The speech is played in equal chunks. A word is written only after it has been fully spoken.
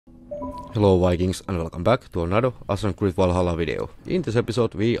Hello Vikings and welcome back to another Assassins Creed Valhalla video. In this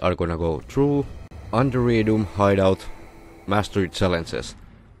episode we are gonna go through Anderitum Hideout Mastery Challenges.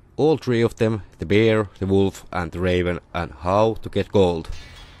 All three of them, the bear, the wolf and the raven, and how to get gold.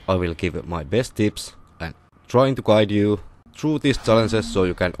 I will give my best tips and trying to guide you through these challenges so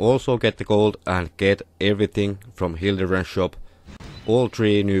you can also get the gold and get everything from Hildebrand's shop. All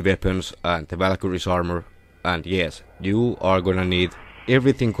three new weapons and the Valkyrie's armor. And yes, you are gonna need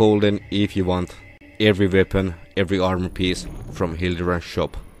everything golden if you want every weapon, every armor piece from Hildebrand's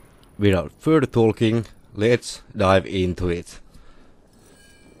shop. Without further talking, let's dive into it.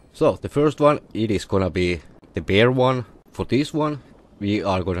 So the first one, it is gonna be the bear one. For this one we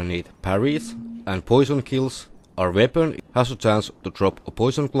are gonna need parries and poison kills. Our weapon has a chance to drop a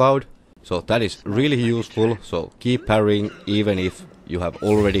poison cloud, so that is really useful, so keep parrying even if you have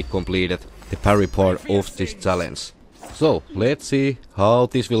already completed the parry part of this challenge. So let's see how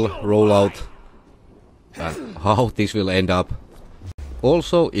this will roll out and how this will end up.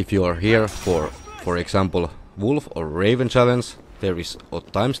 Also, if you are here for example wolf or raven challenge, there is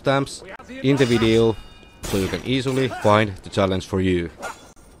timestamps in the video so you can easily find the challenge for you.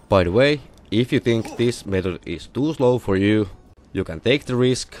 By the way, if you think this method is too slow for you, you can take the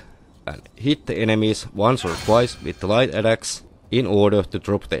risk and hit the enemies once or twice with the light attacks in order to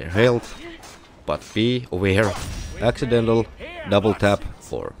drop their health. But be aware, accidental double tap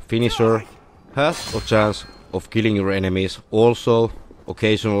or finisher has a chance of killing your enemies. Also,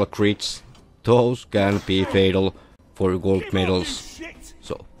 occasional crits, those can be fatal for your gold medals,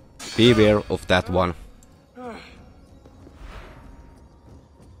 so beware of that one.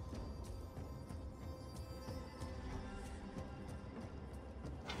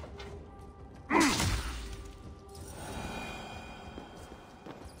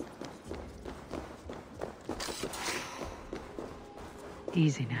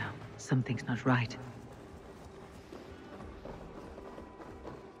 Easy now. Something's not right.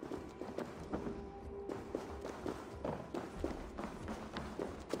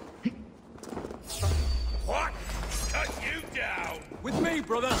 What? Cut you down! With me,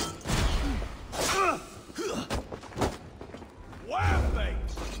 brother! Wow, mate!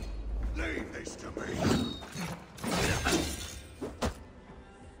 Leave this to me!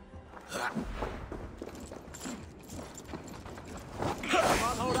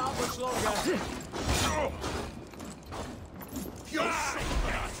 Can't hold out much longer. You're sick,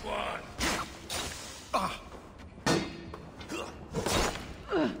 last one.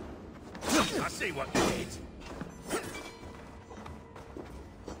 I see what you did.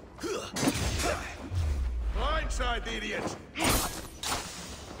 Blindside the idiot.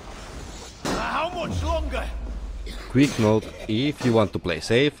 How much longer? Quick note, if you want to play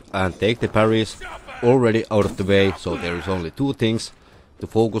safe and take the parries already out of the way, so there is only two things to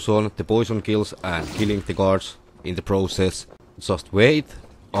focus on, the poison kills and killing the guards in the process. Just wait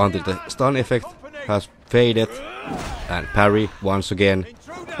until the stun effect has faded and parry once again,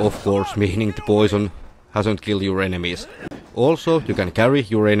 of course meaning the poison hasn't killed your enemies. Also, you can carry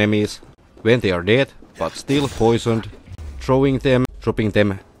your enemies when they are dead but still poisoned. Throwing them, dropping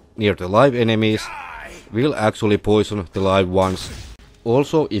them near the live enemies will actually poison the live ones.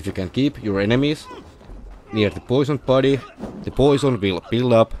 Also, if you can keep your enemies near the poisoned body, the poison will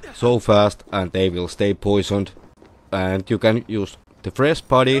build up so fast and they will stay poisoned, and you can use the fresh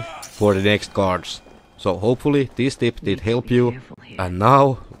body for the next guards. So hopefully this tip did help you, and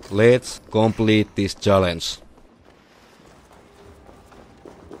now let's complete this challenge.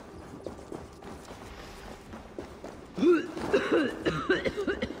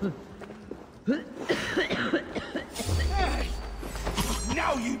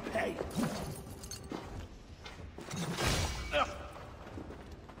 Now you pay!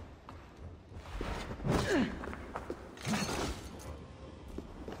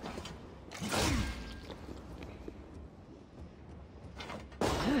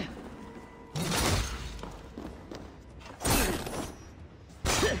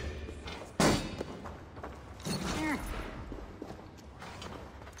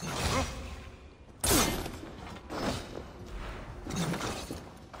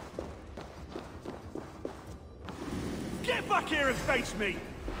 Get back here and face me!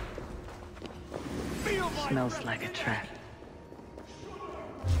 Feel my Smells like a trap.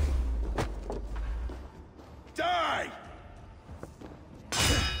 Die!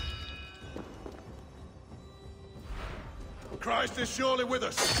 Christ is surely with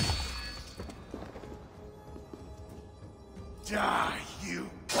us. Die, you!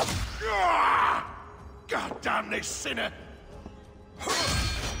 God damn this sinner!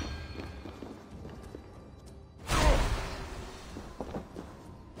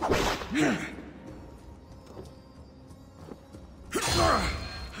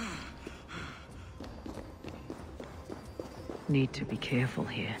 Need to be careful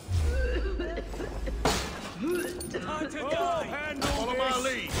here. Follow my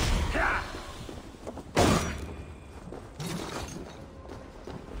lead.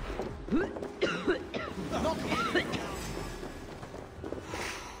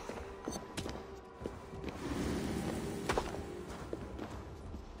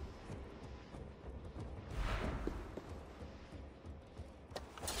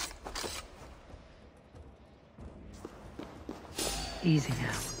 Easy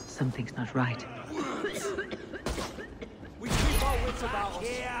now. Something's not right. We keep our wits about us.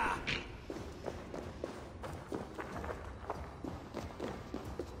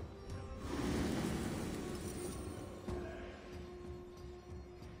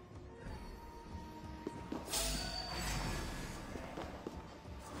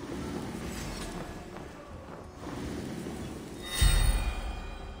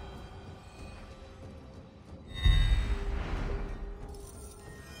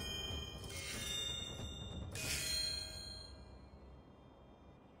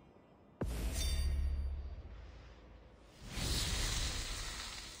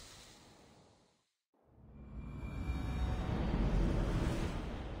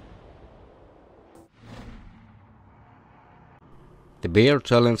 The bear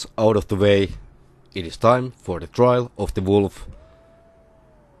challenge out of the way, it is time for the trial of the wolf.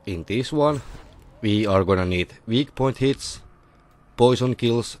 In this one, we are gonna need weak point hits, poison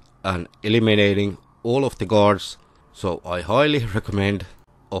kills and eliminating all of the guards, so I highly recommend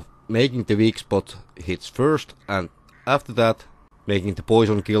of making the weak spot hits first and after that making the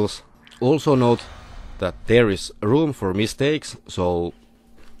poison kills. Also note that there is room for mistakes, so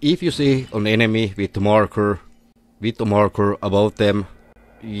if you see an enemy with a marker above them,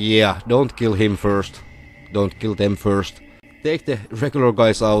 yeah, don't kill him first, don't kill them first. Take the regular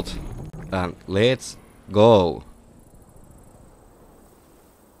guys out and let's go.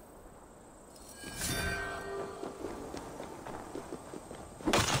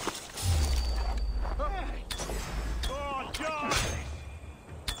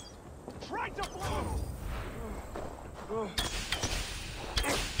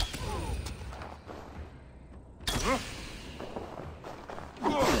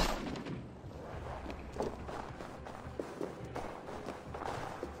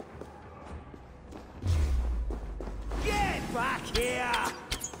 Get back here!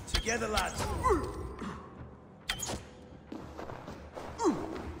 Together, lads.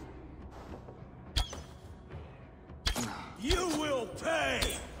 You will pay!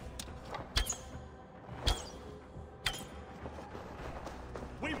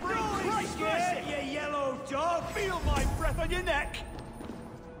 We bring Christ, you yellow dog! Feel my breath on your neck!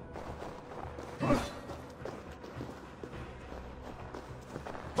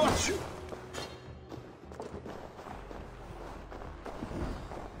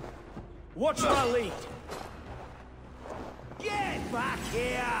 Watch my lead! Get back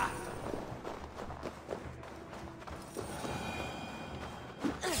here!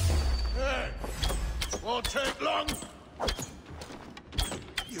 Won't take long!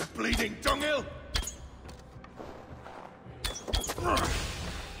 You bleeding dunghill!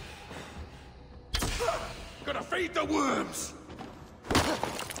 Gotta feed the worms!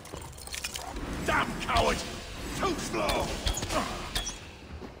 Damn coward! Too slow!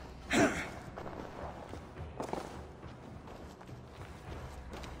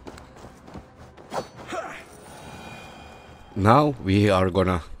 Now we are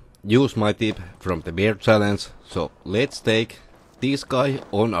gonna use my tip from the bear challenge, so let's take this guy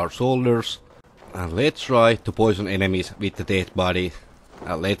on our shoulders and let's try to poison enemies with the dead body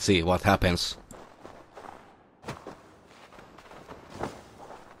and let's see what happens.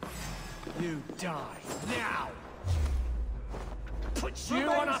 You die now! Put you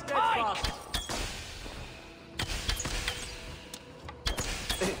on a pike!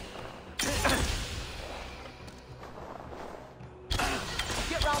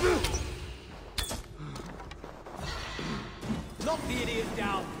 Get round! Knock the idiot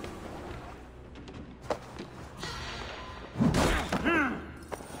down!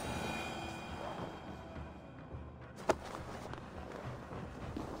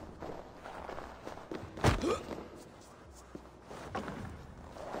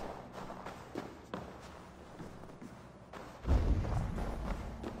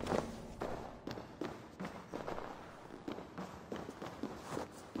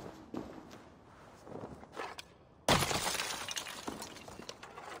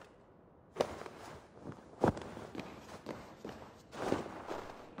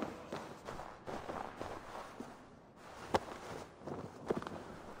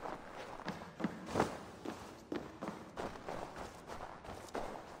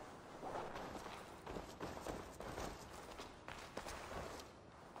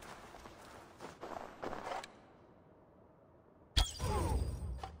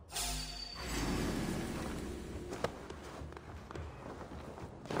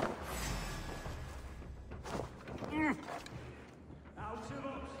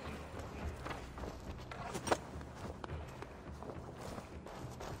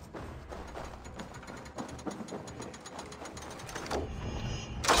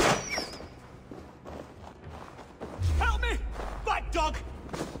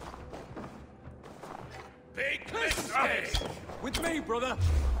 Big mistake! With me, brother!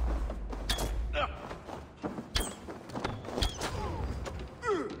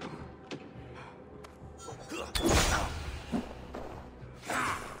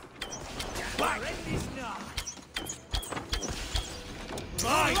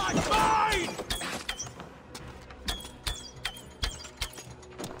 Mine!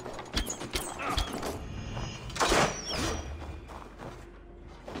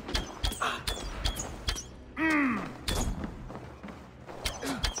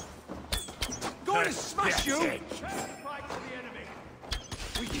 Going to smash you! Fight for the enemy.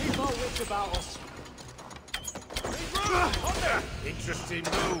 We keep our wits about us. Interesting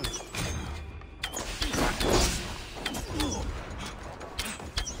move.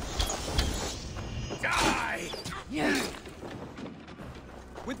 Die! Yeah.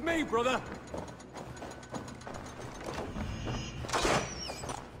 With me, brother.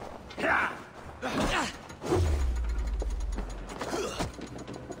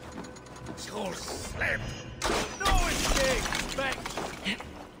 Skull slammed. No escape, back.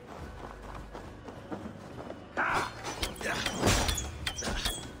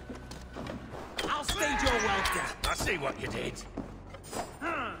 I'll stage your welcome. I see what you did.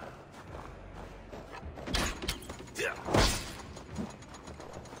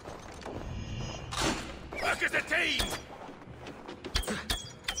 Work as a team!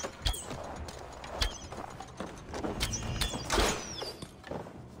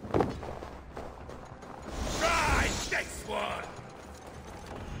 Try this one!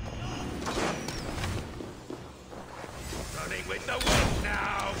 Running with the wind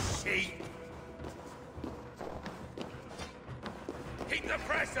now, sheep! Keep the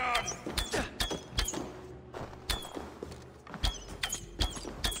press on!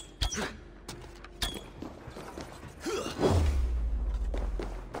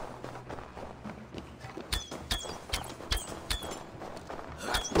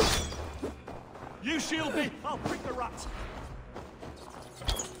 You shield me, I'll prick the rats.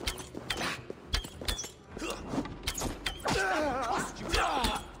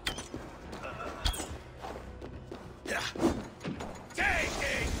 Take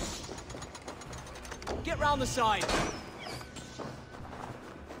it! Get round the side.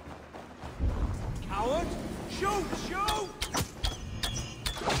 Coward! Shoot! Shoot!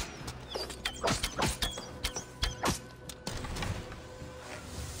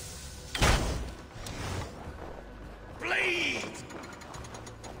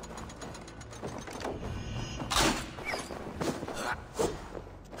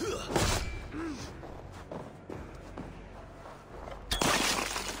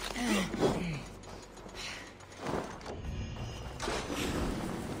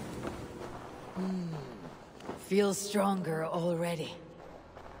 Feels stronger already.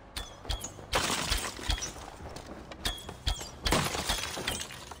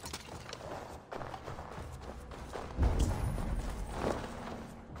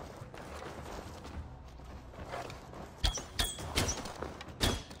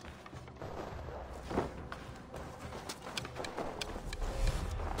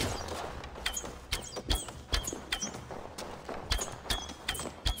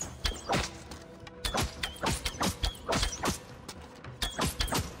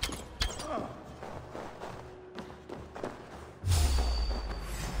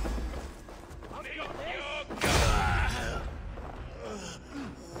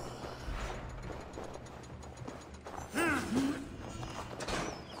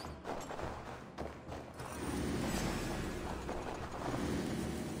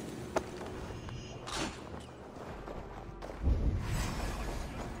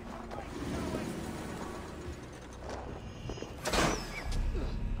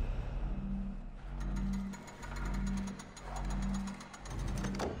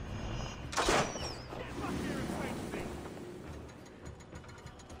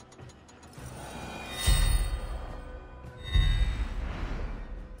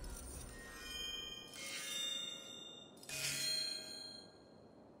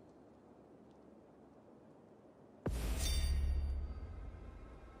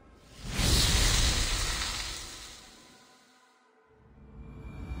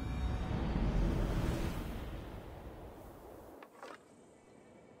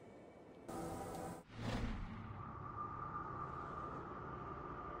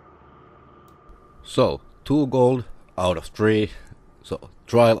 So, 2 gold out of 3. So,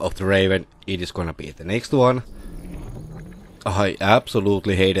 Trial of the Raven, it is gonna be the next one. I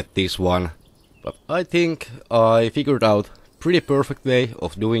absolutely hated this one, but I think I figured out pretty perfect way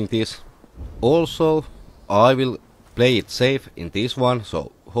of doing this. Also, I will play it safe in this one,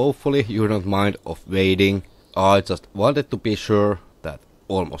 so hopefully you don't mind of waiting. I just wanted to be sure that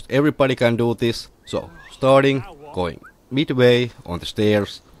almost everybody can do this. So starting, going midway on the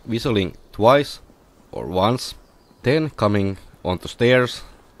stairs, whistling twice or once, then coming on the stairs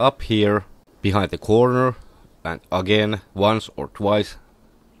up here behind the corner, and again once or twice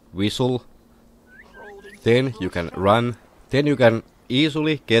whistle. Then you can run. Then you can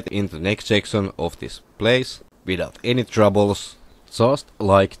easily get in the next section of this place without any troubles. Just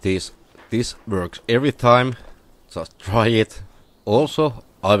like this. This works every time. Just try it. Also,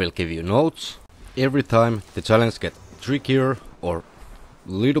 I will give you notes every time the challenge gets trickier or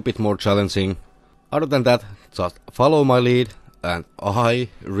a little bit more challenging. Other than that, just follow my lead, and I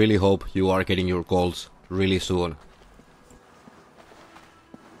really hope you are getting your goals really soon.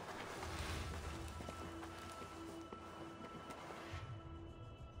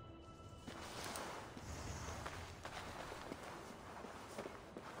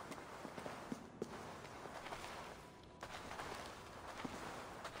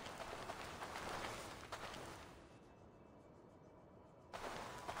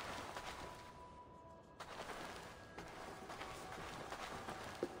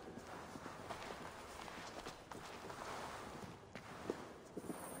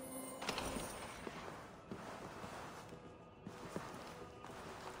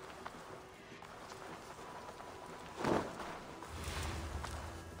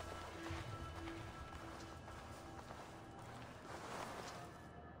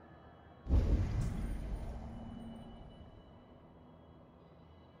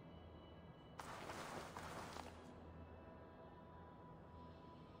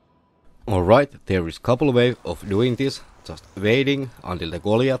 Alright, there is a couple ways of doing this. Just waiting until the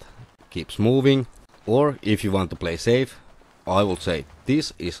Goliath keeps moving, or if you want to play safe, I will say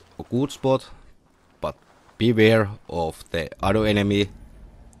this is a good spot, but beware of the other enemy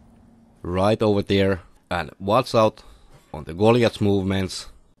right over there, and watch out on the Goliath's movements.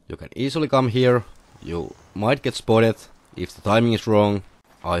 You can easily come here, you might get spotted if the timing is wrong.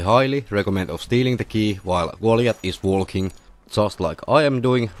 I highly recommend of stealing the key while Goliath is walking, just like I am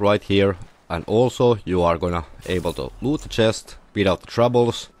doing right here, and also you are gonna able to loot the chest without the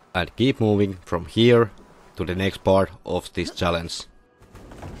troubles and keep moving from here to the next part of this challenge.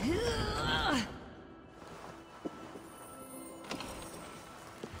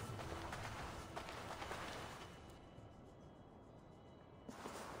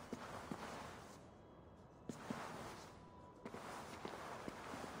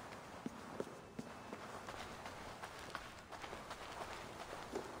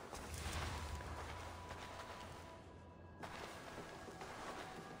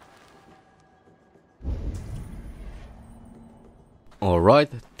 Alright,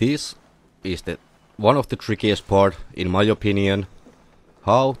 this is the one of the trickiest part in my opinion.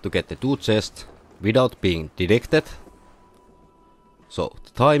 How to get the two chests without being detected. So the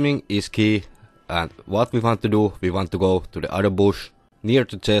timing is key, and what we want to do, we want to go to the other bush near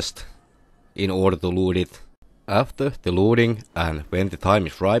the chest in order to loot it. After the looting and when the time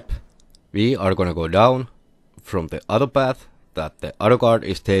is ripe, we are gonna go down from the other path that the other guard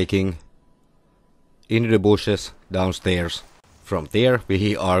is taking into the bushes downstairs. From there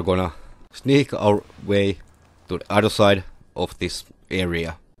we are gonna sneak our way to the other side of this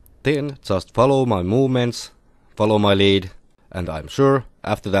area. Then just follow my movements, follow my lead, and I'm sure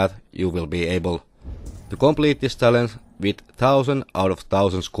after that you will be able to complete this challenge with 1000 out of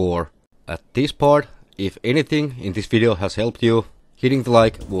 1000 score. At this part, if anything in this video has helped you, hitting the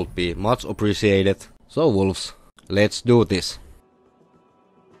like would be much appreciated. So wolves, let's do this.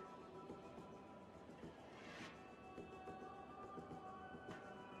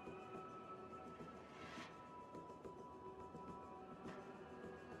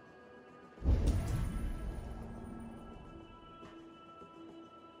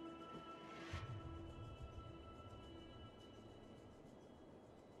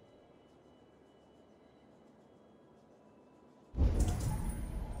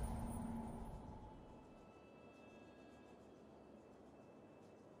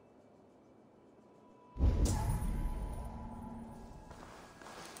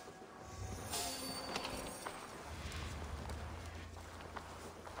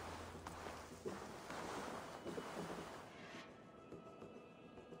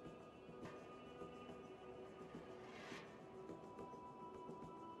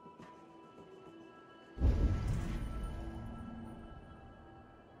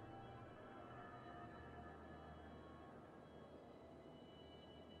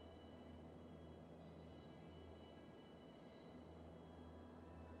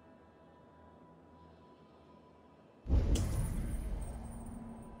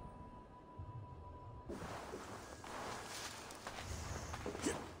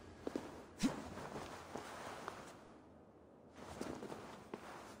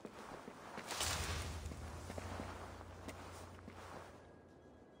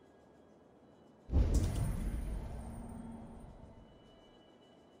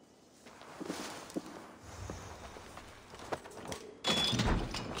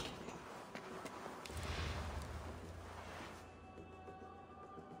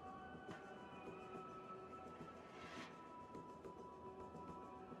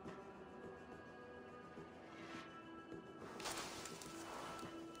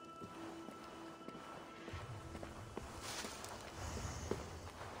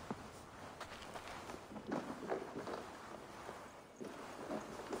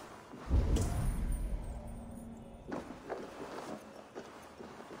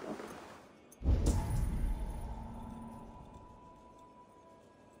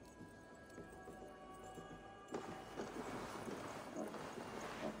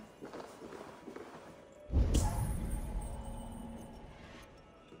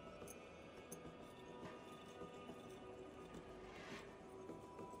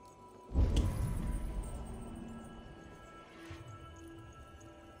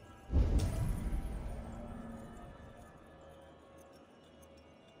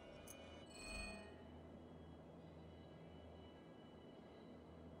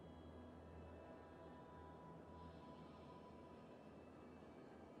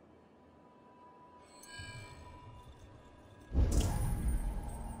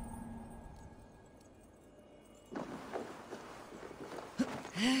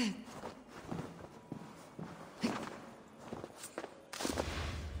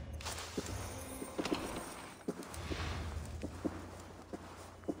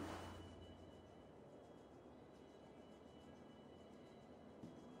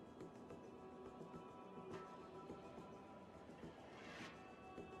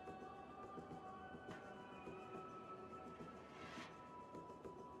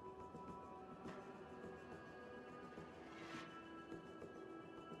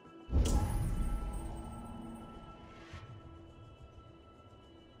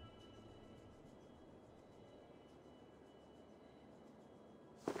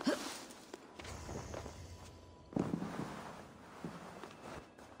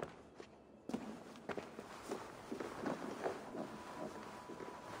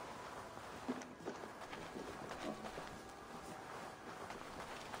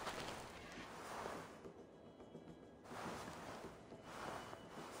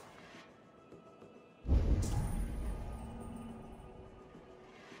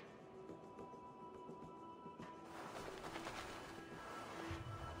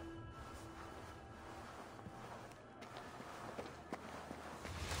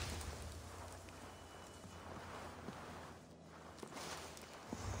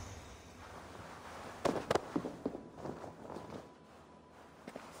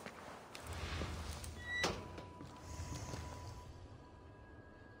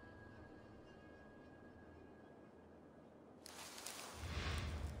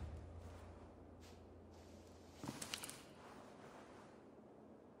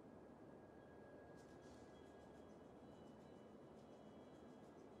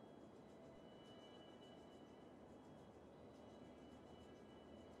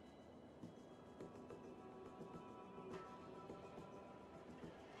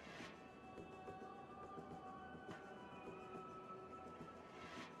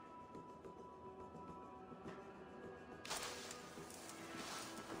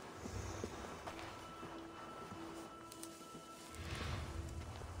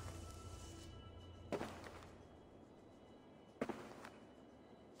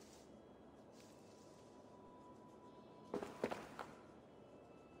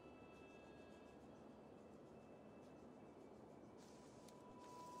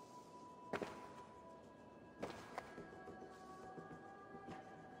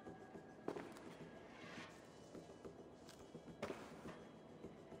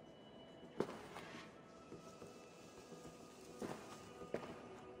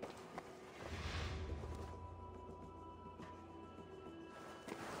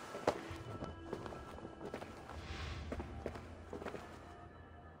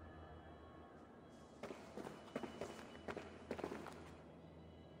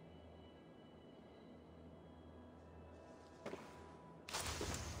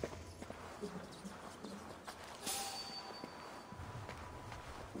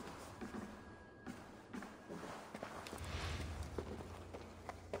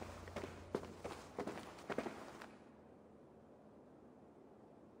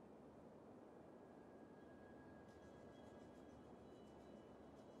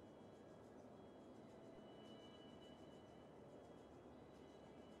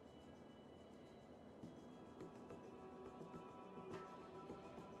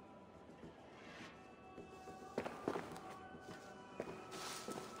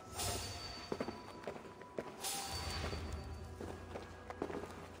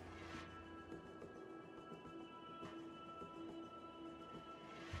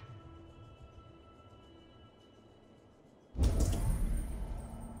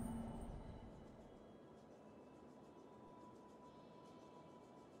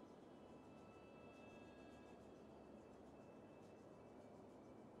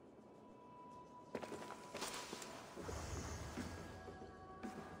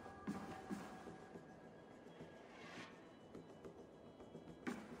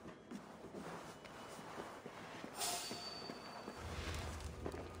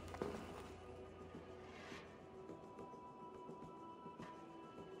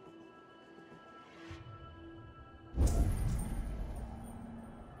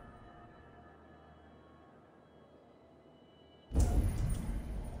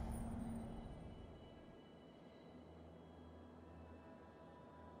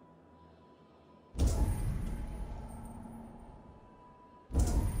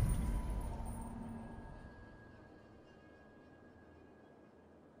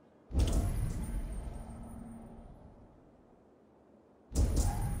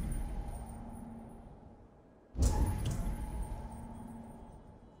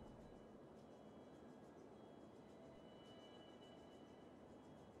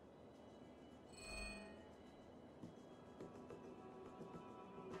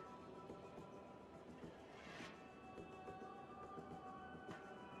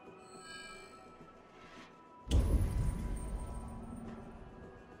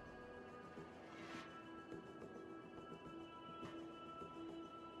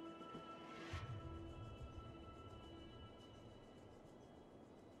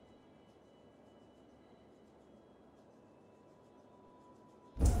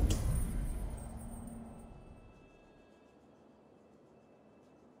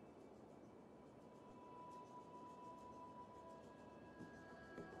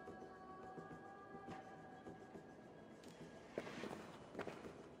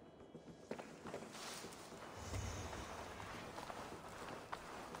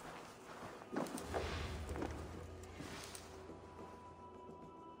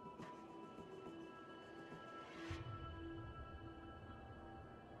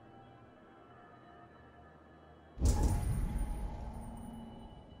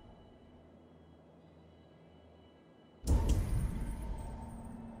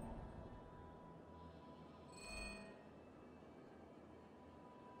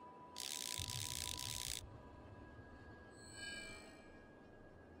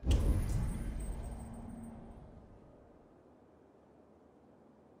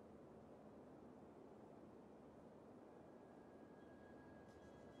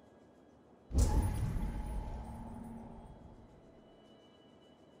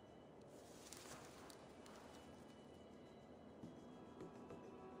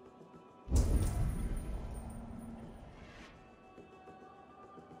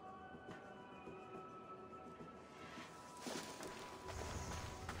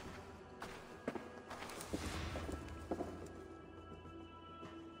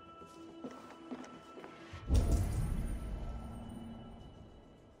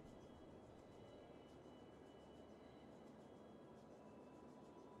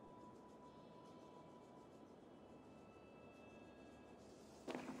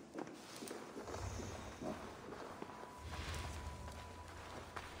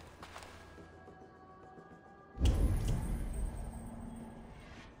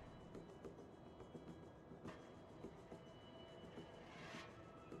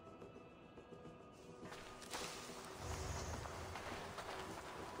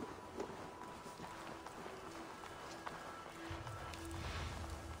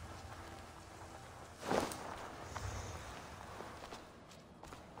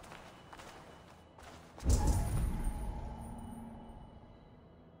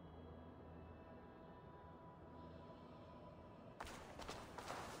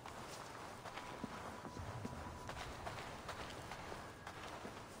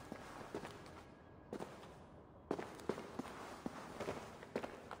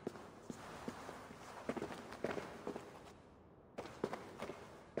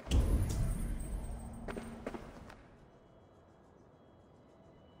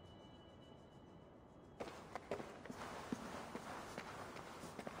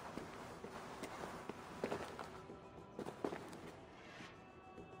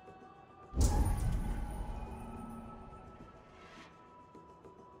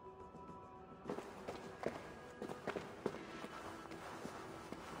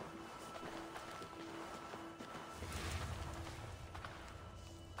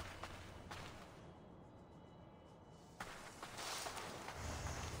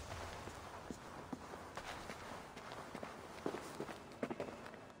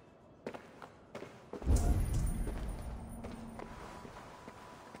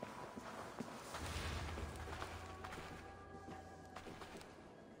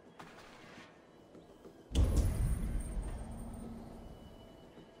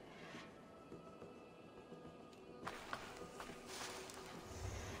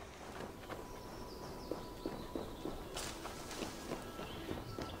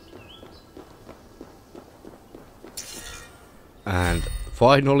 And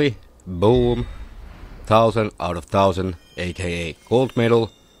finally, boom, 1000 out of 1000, aka gold medal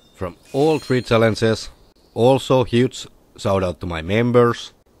from all 3 challenges. Also huge shout out to my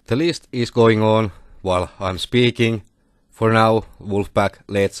members. The list is going on while I'm speaking. For now, Wolfpack,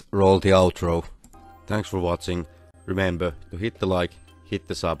 let's roll the outro. Thanks for watching. Remember to hit the like, hit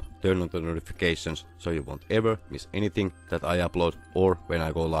the sub, turn on the notifications so you won't ever miss anything that I upload or when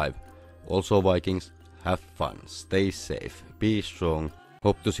I go live. Also Vikings, have fun, stay safe, be strong.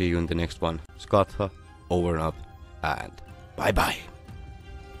 Hope to see you in the next one. Skatha, over and out, and bye bye.